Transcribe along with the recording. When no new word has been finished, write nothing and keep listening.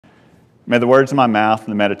May the words of my mouth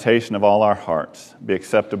and the meditation of all our hearts be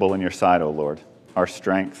acceptable in your sight, O Lord, our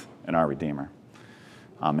strength and our Redeemer.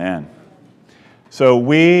 Amen. So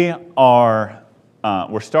we're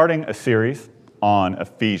starting a series on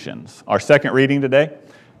Ephesians. Our second reading today,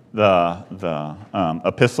 the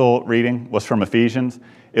epistle reading, was from Ephesians.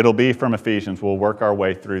 It'll be from Ephesians. We'll work our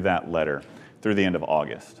way through that letter through the end of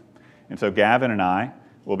August. And so Gavin and I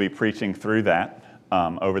will be preaching through that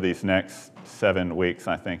over these next 7 weeks,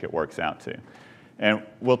 I think it works out to. And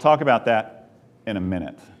we'll talk about that in a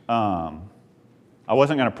minute. I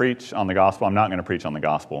wasn't going to preach on the gospel. I'm not going to preach on the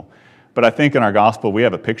gospel. But I think in our gospel, we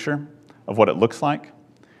have a picture of what it looks like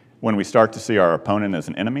when we start to see our opponent as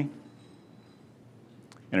an enemy,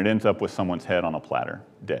 and it ends up with someone's head on a platter,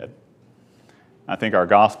 dead. I think our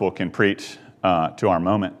gospel can preach to our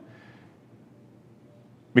moment,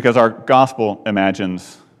 because our gospel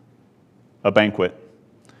imagines a banquet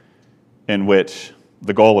in which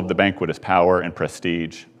the goal of the banquet is power and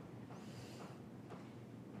prestige,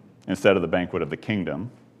 instead of the banquet of the kingdom,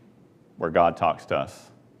 where God talks to us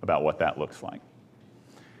about what that looks like.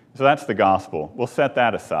 So that's the gospel. We'll set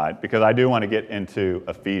that aside, because I do want to get into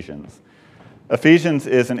Ephesians. Ephesians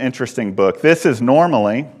is an interesting book. This is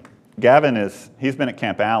normally, he's been at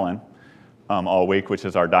Camp Allen all week, which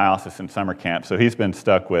is our diocesan summer camp, so he's been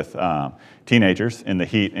stuck with teenagers in the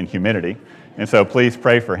heat and humidity. And so please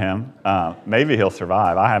pray for him. Maybe he'll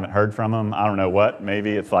survive. I haven't heard from him. I don't know what.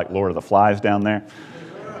 Maybe it's like Lord of the Flies down there.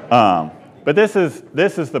 But this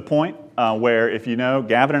is the point where, if you know,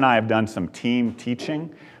 Gavin and I have done some team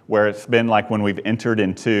teaching where it's been like when we've entered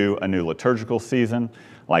into a new liturgical season,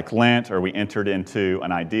 like Lent, or we entered into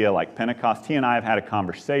an idea like Pentecost. He and I have had a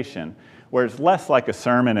conversation where it's less like a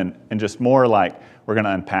sermon and just more like we're going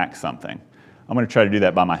to unpack something. I'm going to try to do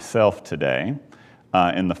that by myself today.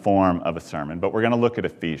 In the form of a sermon, but we're going to look at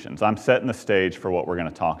Ephesians. I'm setting the stage for what we're going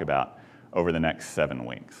to talk about over the next 7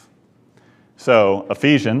 weeks. So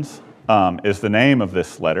Ephesians is the name of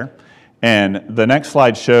this letter, and the next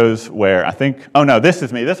slide shows where this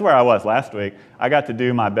is me. This is where I was last week. I got to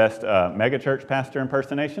do my best megachurch pastor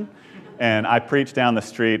impersonation, and I preached down the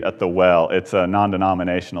street at the Well. It's a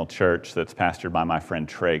non-denominational church that's pastored by my friend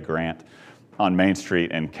Trey Grant on Main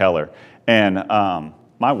Street in Keller, and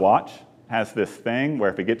my watch has this thing where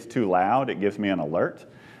if it gets too loud, it gives me an alert.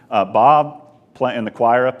 Bob in the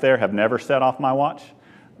choir up there have never set off my watch.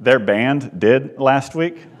 Their band did last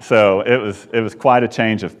week, so it was quite a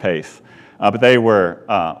change of pace. But they were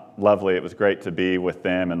lovely. It was great to be with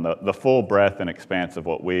them and the full breadth and expanse of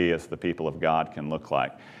what we as the people of God can look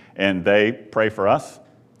like. And they pray for us.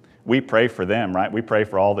 We pray for them, right? We pray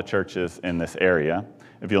for all the churches in this area.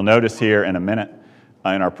 If you'll notice here in a minute,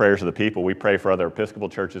 in our prayers of the people, we pray for other Episcopal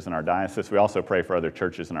churches in our diocese. We also pray for other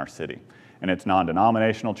churches in our city. And it's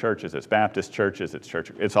non-denominational churches, it's Baptist churches,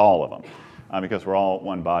 it's all of them, because we're all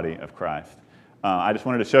one body of Christ. I just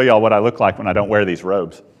wanted to show you all what I look like when I don't wear these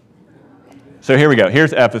robes. So here we go.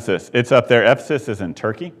 Here's Ephesus. It's up there. Ephesus is in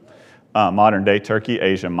Turkey, modern-day Turkey,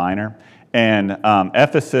 Asia Minor. And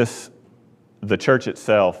Ephesus, the church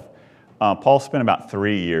itself, Paul spent about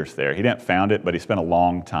 3 years there. He didn't found it, but he spent a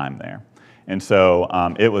long time there. And so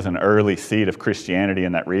it was an early seat of Christianity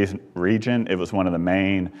in that region. It was one of the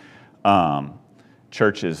main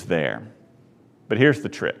churches there. But here's the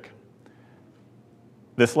trick.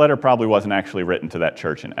 This letter probably wasn't actually written to that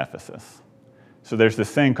church in Ephesus. So there's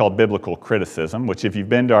this thing called biblical criticism, which if you've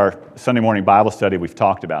been to our Sunday morning Bible study, we've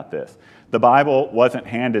talked about this. The Bible wasn't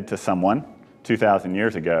handed to someone 2,000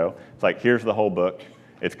 years ago. It's like, here's the whole book.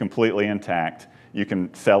 It's completely intact. You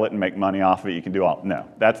can sell it and make money off of it. You can do all. No,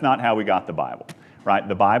 that's not how we got the Bible, right?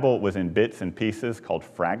 The Bible was in bits and pieces called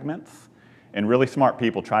fragments, and really smart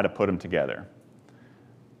people try to put them together.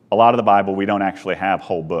 A lot of the Bible, we don't actually have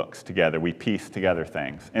whole books together. We piece together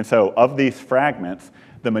things. And so of these fragments,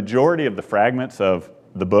 the majority of the fragments of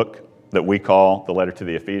the book that we call the letter to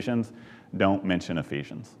the Ephesians don't mention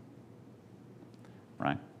Ephesians,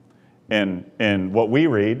 right? And what we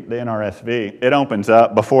read, the NRSV, it opens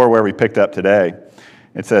up before where we picked up today.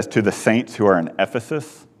 It says, to the saints who are in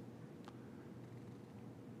Ephesus.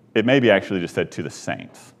 It maybe actually just said to the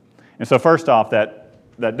saints. And so first off, that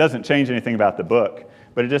doesn't change anything about the book,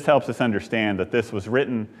 but it just helps us understand that this was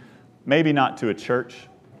written maybe not to a church,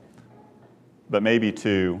 but maybe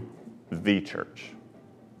to the church,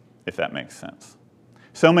 if that makes sense.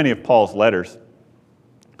 So many of Paul's letters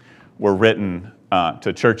were written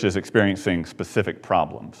to churches experiencing specific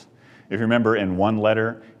problems. If you remember, in one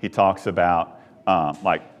letter, he talks about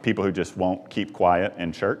like people who just won't keep quiet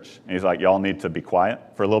in church. And he's like, y'all need to be quiet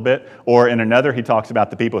for a little bit. Or in another, he talks about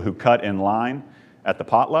the people who cut in line at the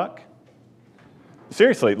potluck.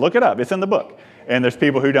 Seriously, look it up. It's in the book. and there's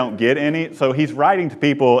people who don't get any. So he's writing to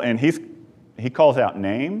people, and he calls out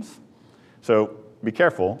names. So be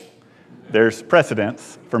careful. There's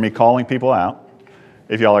precedence for me calling people out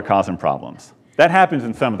if y'all are causing problems. That happens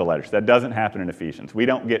in some of the letters. That doesn't happen in Ephesians. We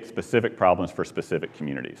don't get specific problems for specific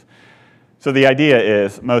communities. So the idea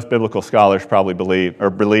is most biblical scholars probably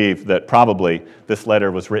believe that probably this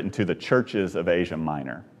letter was written to the churches of Asia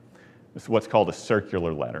Minor. It's what's called a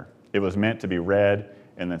circular letter. It was meant to be read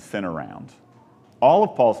and then sent around. All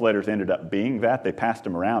of Paul's letters ended up being that. They passed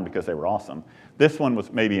them around because they were awesome. This one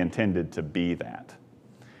was maybe intended to be that.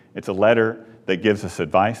 It's a letter that gives us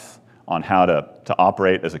advice on how to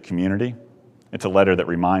operate as a community. It's a letter that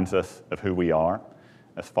reminds us of who we are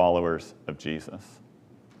as followers of Jesus.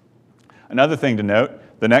 Another thing to note,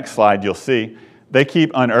 the next slide you'll see, they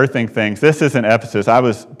keep unearthing things. This is in Ephesus. I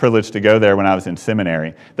was privileged to go there when I was in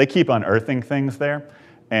seminary. They keep unearthing things there.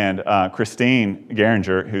 And Christine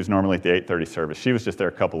Geringer, who's normally at the 8:30 service, she was just there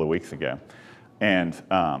a couple of weeks ago. And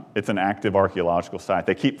it's an active archaeological site.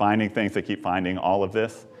 They keep finding things. They keep finding all of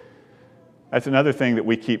this. That's another thing that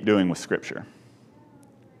we keep doing with Scripture,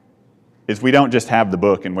 is we don't just have the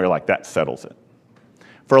book and we're like, that settles it.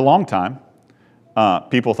 For a long time,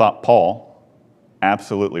 people thought Paul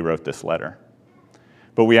absolutely wrote this letter.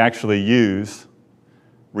 But we actually use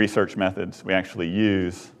research methods. We actually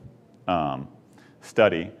use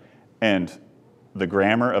study. And the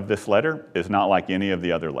grammar of this letter is not like any of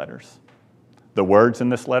the other letters. The words in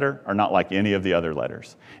this letter are not like any of the other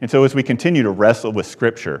letters. And so as we continue to wrestle with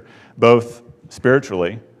Scripture, both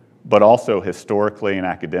spiritually, but also historically and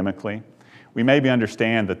academically, we maybe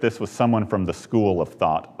understand that this was someone from the school of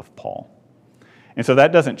thought of Paul. And so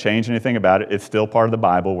that doesn't change anything about it. It's still part of the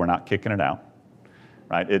Bible. We're not kicking it out,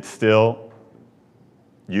 right? It's still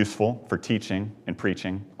useful for teaching and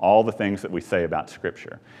preaching, all the things that we say about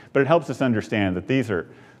Scripture. But it helps us understand that these are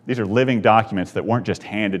living documents that weren't just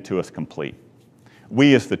handed to us complete.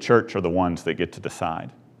 We as the church are the ones that get to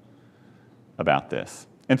decide about this.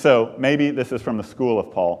 And so maybe this is from the school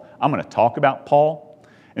of Paul. I'm going to talk about Paul.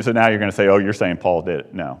 And so now you're going to say, oh, you're saying Paul did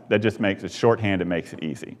it. No, that just makes it shorthand. It makes it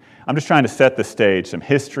easy. I'm just trying to set the stage, some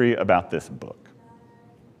history about this book.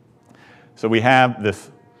 So we have this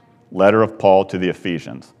letter of Paul to the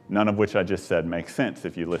Ephesians, none of which I just said makes sense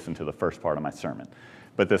if you listen to the first part of my sermon.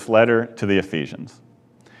 But this letter to the Ephesians.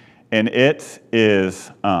 And it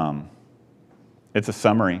is, it's a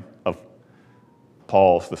summary of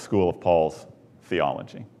the school of Paul's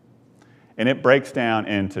theology. And it breaks down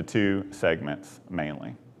into two segments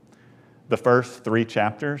mainly. The first 3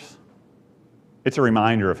 chapters, it's a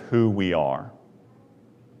reminder of who we are.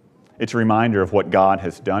 It's a reminder of what God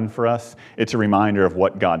has done for us. It's a reminder of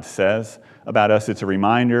what God says about us. It's a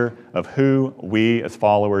reminder of who we as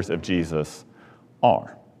followers of Jesus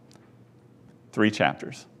are. 3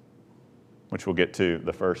 chapters, which we'll get to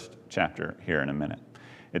the first chapter here in a minute.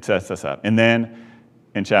 It sets us up. And then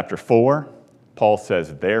in chapter 4, Paul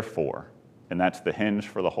says, therefore, and that's the hinge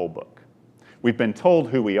for the whole book. We've been told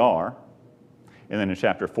who we are, and then in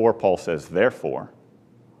chapter 4, Paul says, therefore.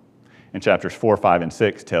 And chapters 4, 5, and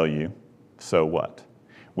 6 tell you, so what?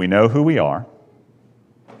 We know who we are.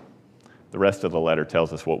 The rest of the letter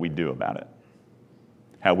tells us what we do about it,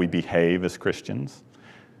 how we behave as Christians.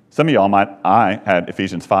 Some of y'all I had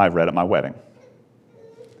Ephesians 5 read at my wedding.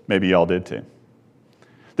 Maybe y'all did too.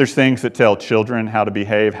 There's things that tell children how to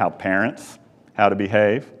behave, how parents how to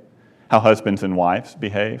behave, how husbands and wives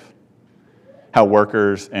behave, how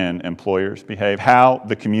workers and employers behave, how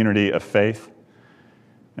the community of faith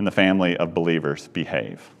and the family of believers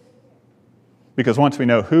behave. Because once we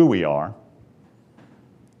know who we are,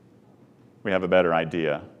 we have a better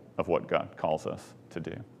idea of what God calls us to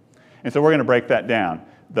do. And so we're going to break that down.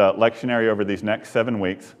 The lectionary over these next 7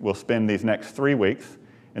 weeks, we'll spend these next 3 weeks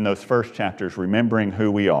in those first chapters remembering who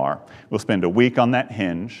we are. We'll spend a week on that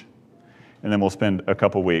hinge, and then we'll spend a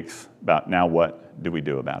couple weeks about now what do we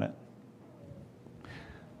do about it.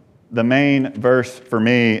 The main verse for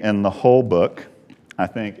me in the whole book, I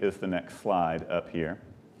think, is the next slide up here.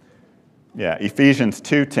 Yeah, Ephesians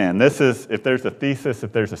 2:10. This is, if there's a thesis,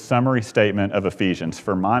 if there's a summary statement of Ephesians,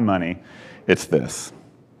 for my money, it's this.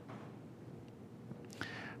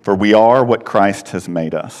 For we are what Christ has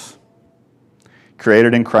made us,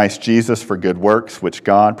 created in Christ Jesus for good works, which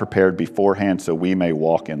God prepared beforehand so we may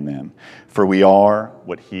walk in them. For we are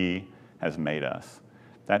what He has made us.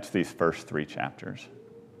 That's these first 3 chapters.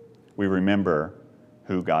 We remember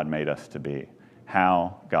who God made us to be,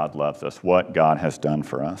 how God loves us, what God has done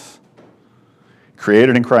for us.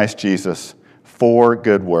 Created in Christ Jesus for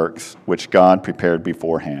good works, which God prepared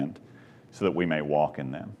beforehand so that we may walk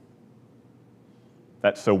in them.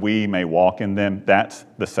 That's so we may walk in them. That's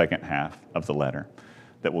the second half of the letter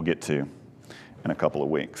that we'll get to in a couple of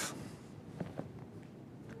weeks.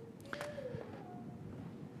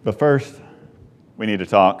 But first, we need to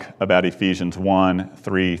talk about Ephesians 1,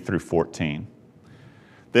 3 through 14.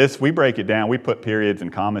 This, we break it down. We put periods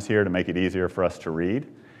and commas here to make it easier for us to read.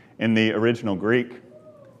 In the original Greek,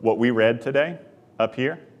 what we read today, up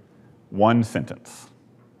here, one sentence.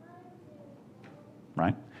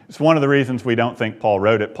 Right? It's one of the reasons we don't think Paul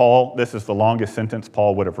wrote it. This is the longest sentence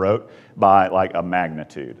Paul would have wrote by like a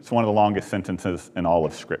magnitude. It's one of the longest sentences in all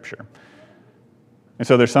of Scripture. And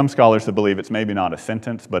so there's some scholars that believe it's maybe not a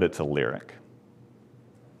sentence, but it's a lyric.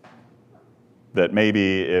 That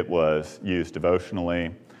maybe it was used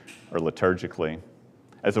devotionally or liturgically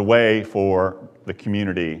as a way for the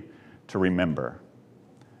community to remember.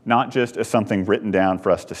 Not just as something written down for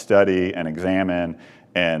us to study and examine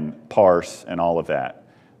and parse and all of that,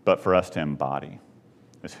 but for us to embody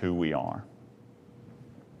as who we are.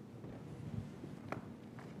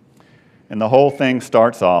 And the whole thing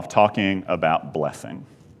starts off talking about blessing.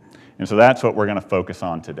 And so that's what we're going to focus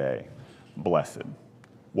on today. Blessed.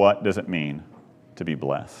 What does it mean to be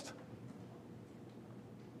blessed?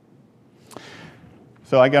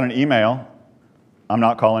 So I got an email. I'm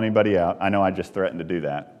not calling anybody out. I know I just threatened to do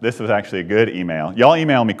that. This was actually a good email. Y'all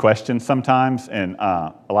email me questions sometimes, and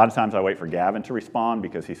a lot of times I wait for Gavin to respond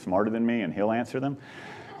because he's smarter than me and he'll answer them.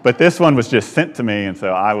 But this one was just sent to me, and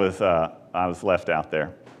so I was left out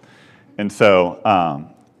there. And so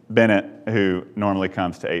Bennett, who normally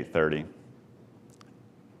comes to 8:30,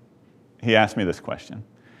 he asked me this question.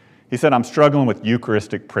 He said, I'm struggling with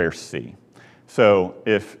Eucharistic prayer C. So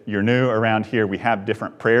if you're new around here, we have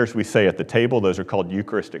different prayers we say at the table. Those are called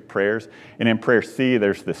Eucharistic prayers. And in prayer C,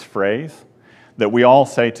 there's this phrase that we all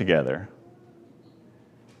say together.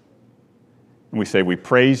 And we say, we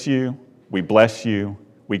praise you, we bless you,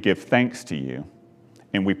 we give thanks to you,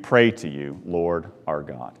 and we pray to you, Lord our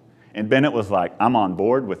God. And Bennett was like, I'm on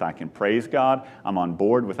board with I can praise God. I'm on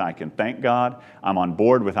board with I can thank God. I'm on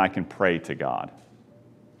board with I can pray to God.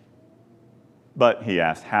 But he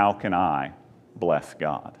asked, how can I bless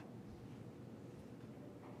God?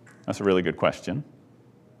 That's a really good question.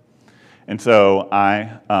 And so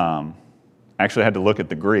I actually had to look at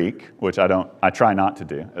the Greek, which I try not to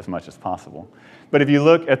do as much as possible. But if you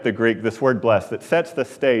look at the Greek, this word blessed, that sets the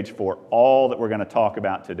stage for all that we're going to talk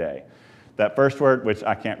about today. That first word, which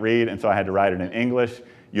I can't read, and so I had to write it in English,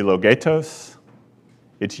 eulogetos,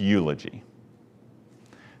 it's eulogy.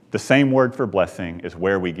 The same word for blessing is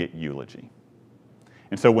where we get eulogy.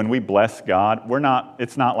 And so when we bless God,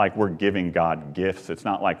 it's not like we're giving God gifts. It's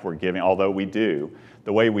not like we're giving, although we do.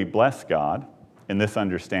 The way we bless God in this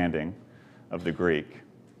understanding of the Greek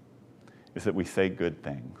is that we say good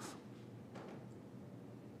things.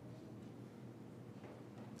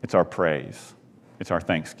 It's our praise. It's our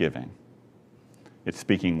thanksgiving. It's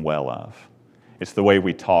speaking well of. It's the way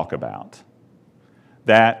we talk about.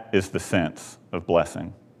 That is the sense of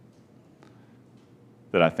blessing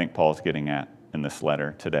that I think Paul's getting at in this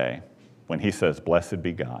letter today. When he says, blessed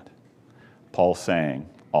be God, Paul's saying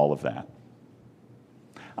all of that.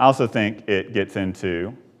 I also think it gets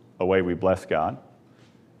into a way we bless God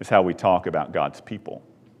is how we talk about God's people.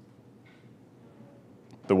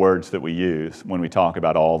 The words that we use when we talk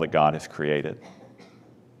about all that God has created.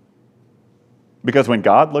 Because when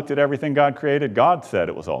God looked at everything God created, God said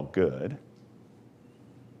it was all good.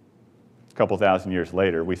 A couple thousand years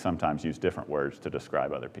later, we sometimes use different words to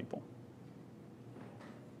describe other people.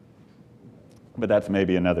 But that's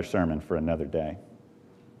maybe another sermon for another day.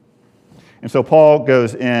 And so Paul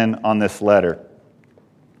goes in on this letter.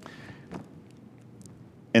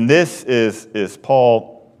 And this is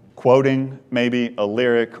Paul quoting maybe a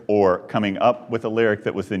lyric or coming up with a lyric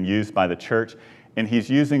that was then used by the church. And he's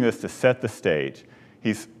using this to set the stage.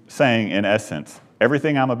 He's saying, in essence,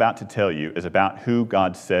 everything I'm about to tell you is about who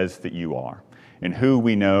God says that you are and who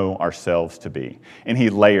we know ourselves to be. And he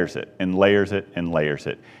layers it and layers it and layers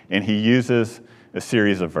it. And he uses a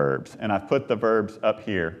series of verbs. And I've put the verbs up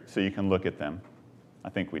here so you can look at them. I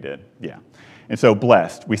think we did. Yeah. And so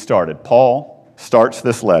blessed, we started. Paul starts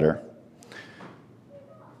this letter.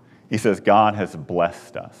 He says, God has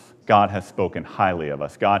blessed us. God has spoken highly of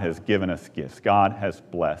us. God has given us gifts. God has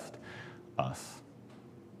blessed us.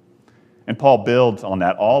 And Paul builds on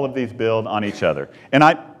that. All of these build on each other. And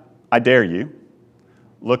I dare you,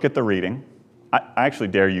 look at the reading. I actually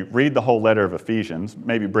dare you, read the whole letter of Ephesians.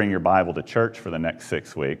 Maybe bring your Bible to church for the next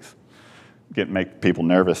 6 weeks. Make people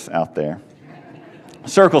nervous out there.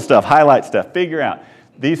 Circle stuff, highlight stuff, figure out.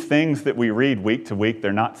 These things that we read week to week,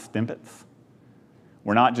 they're not snippets.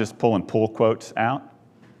 We're not just pulling pull quotes out.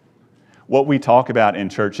 what we talk about in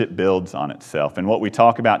church, it builds on itself. And what we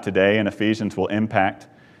talk about today in Ephesians will impact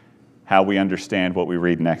how we understand what we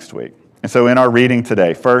read next week. And so in our reading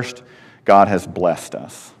today, first, God has blessed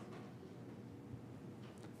us.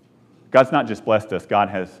 God's not just blessed us, God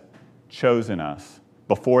has chosen us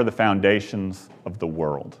before the foundations of the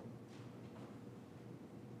world.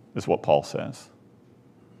 This is what Paul says.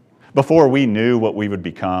 Before we knew what we would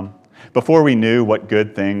become, before we knew what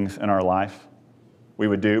good things in our life we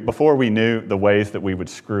would do, before we knew the ways that we would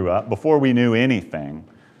screw up, before we knew anything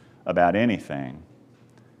about anything,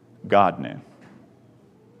 God knew.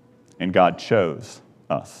 And God chose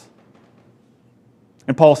us.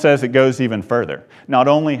 And Paul says it goes even further. Not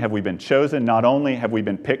only have we been chosen, not only have we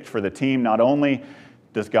been picked for the team, not only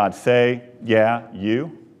does God say, yeah,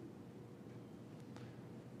 you,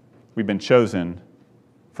 we've been chosen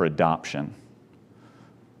for adoption.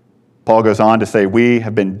 Paul goes on to say, we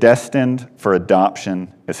have been destined for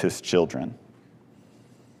adoption as his children.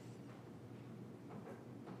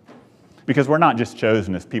 Because we're not just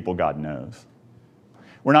chosen as people God knows.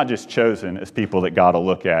 We're not just chosen as people that God will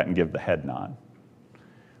look at and give the head nod.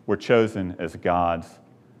 We're chosen as God's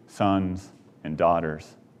sons and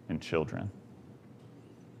daughters and children.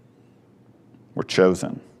 We're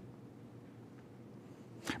chosen.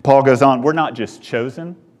 Paul goes on, we're not just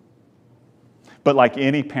chosen, but like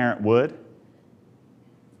any parent would,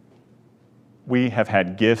 we have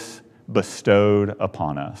had gifts bestowed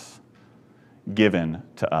upon us, given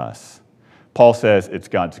to us. Paul says it's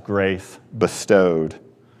God's grace bestowed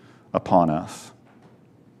upon us.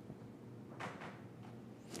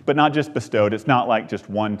 But not just bestowed. It's not like just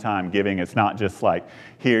one-time giving. It's not just like,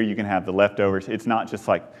 here you can have the leftovers. It's not just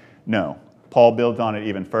like, no. Paul builds on it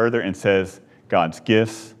even further and says God's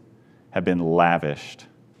gifts have been lavished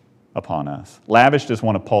upon us. Lavished is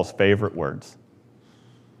one of Paul's favorite words.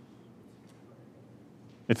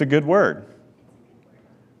 It's a good word.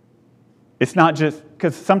 It's not just,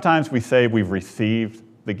 because sometimes we say we've received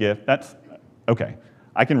the gift. That's, okay.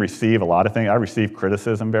 I can receive a lot of things. I receive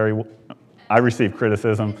criticism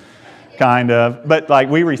kind of. But like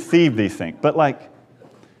we receive these things. But like,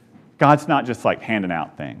 God's not just like handing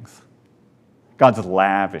out things. God's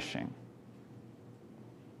lavishing.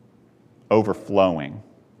 Overflowing.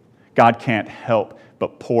 God can't help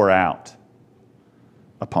but pour out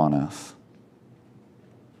upon us.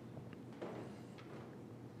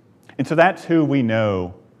 And so that's who we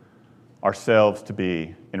know ourselves to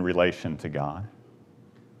be in relation to God.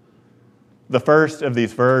 The first of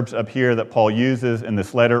these verbs up here that Paul uses in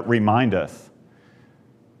this letter remind us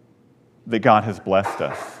that God has blessed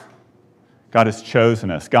us. God has chosen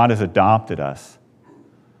us. God has adopted us.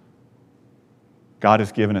 God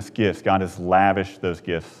has given us gifts. God has lavished those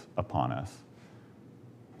gifts upon us.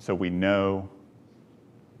 So we know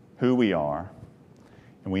who we are,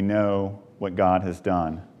 and we know what God has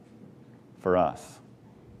done for us.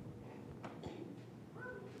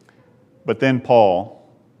 But then Paul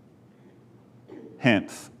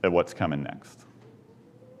hints at what's coming next.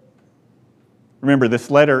 Remember,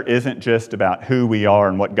 this letter isn't just about who we are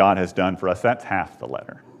and what God has done for us. That's half the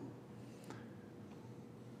letter.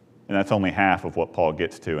 And that's only half of what Paul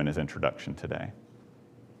gets to in his introduction today.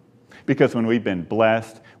 Because when we've been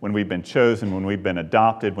blessed, when we've been chosen, when we've been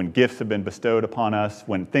adopted, when gifts have been bestowed upon us,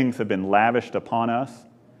 when things have been lavished upon us,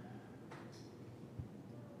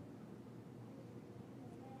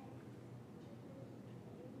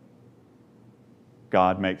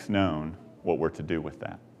 God makes known what we're to do with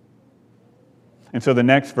that. And so the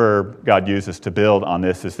next verb God uses to build on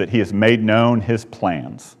this is that he has made known his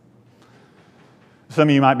plans. Some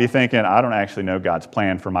of you might be thinking, I don't actually know God's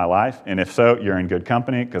plan for my life. And if so, you're in good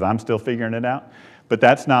company because I'm still figuring it out. But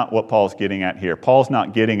that's not what Paul's getting at here. Paul's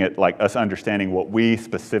not getting at like us understanding what we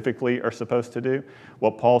specifically are supposed to do.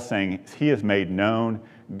 What Paul's saying is he has made known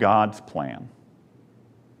God's plan.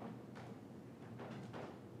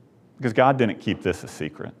 Because God didn't keep this a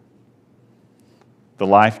secret. The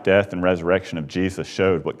life, death, and resurrection of Jesus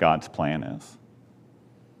showed what God's plan is.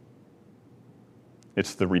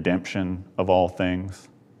 It's the redemption of all things.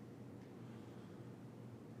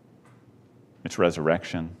 It's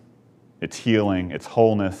resurrection. It's healing. It's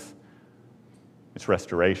wholeness. It's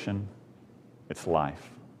restoration. It's life.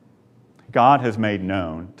 God has made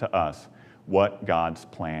known to us what God's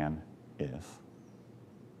plan is.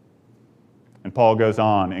 And Paul goes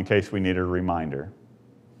on, in case we needed a reminder.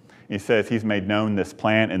 He says he's made known this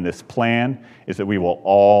plan, and this plan is that we will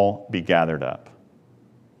all be gathered up.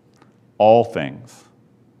 All things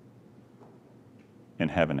in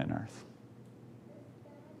heaven and earth.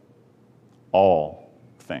 All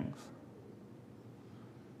things.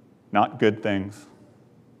 Not good things,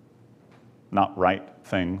 not right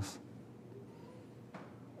things,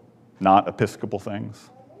 not Episcopal things.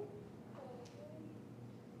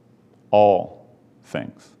 All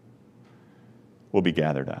things will be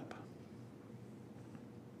gathered up.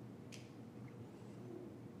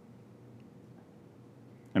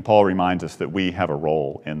 And Paul reminds us that we have a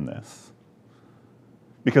role in this.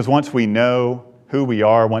 Because once we know who we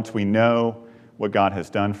are, once we know what God has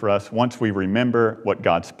done for us, once we remember what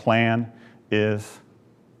God's plan is,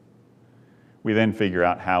 we then figure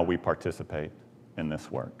out how we participate in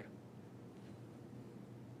this work.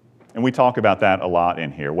 And we talk about that a lot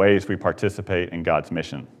in here, ways we participate in God's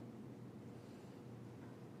mission.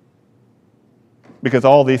 Because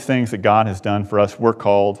all these things that God has done for us, we're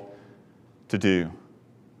called to do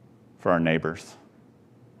for our neighbors.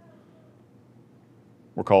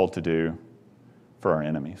 We're called to do for our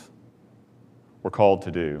enemies. We're called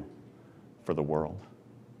to do for the world.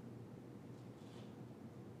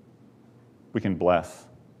 We can bless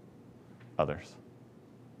others.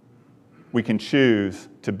 We can choose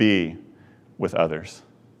to be with others.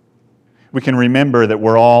 We can remember that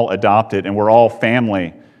we're all adopted and we're all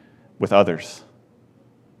family with others.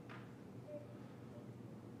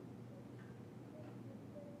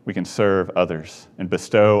 We can serve others and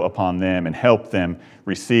bestow upon them and help them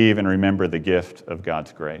receive and remember the gift of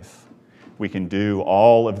God's grace. We can do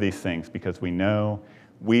all of these things because we know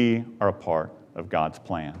we are a part of God's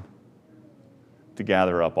plan to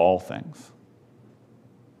gather up all things.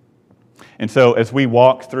 And so as we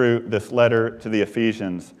walk through this letter to the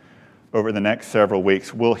Ephesians over the next several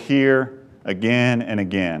weeks, we'll hear again and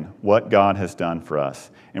again what God has done for us.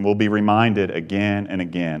 And we'll be reminded again and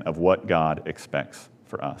again of what God expects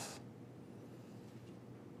for us.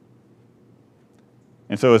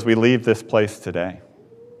 And so as we leave this place today,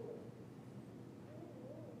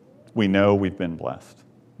 we know we've been blessed.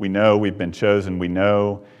 We know we've been chosen. We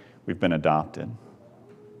know we've been adopted.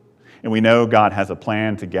 And we know God has a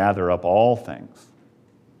plan to gather up all things.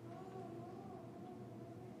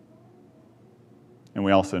 And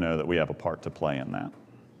we also know that we have a part to play in that.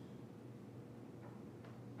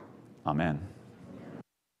 Amen.